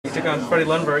You took on Freddie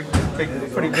Ljungberg,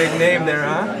 pretty big name there,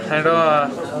 huh? I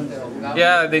know.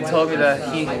 Yeah, they told me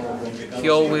that he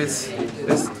always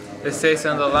stays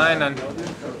on the line, and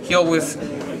he always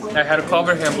I had to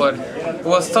cover him, but it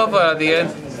was tough. But at the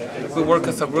end, we worked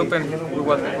as a group and we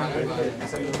won.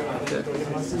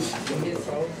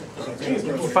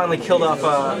 You finally killed off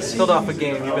a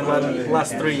game. You've been letting the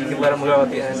last three. You can let them go at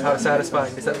the end. How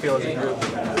satisfying does that feel as a group?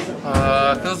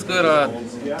 It feels good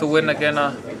to win again.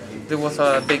 It was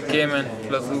a big game, and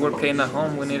plus we were playing at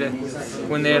home. We needed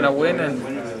a win, and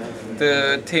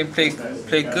the team played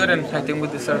good, and I think we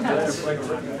deserved it.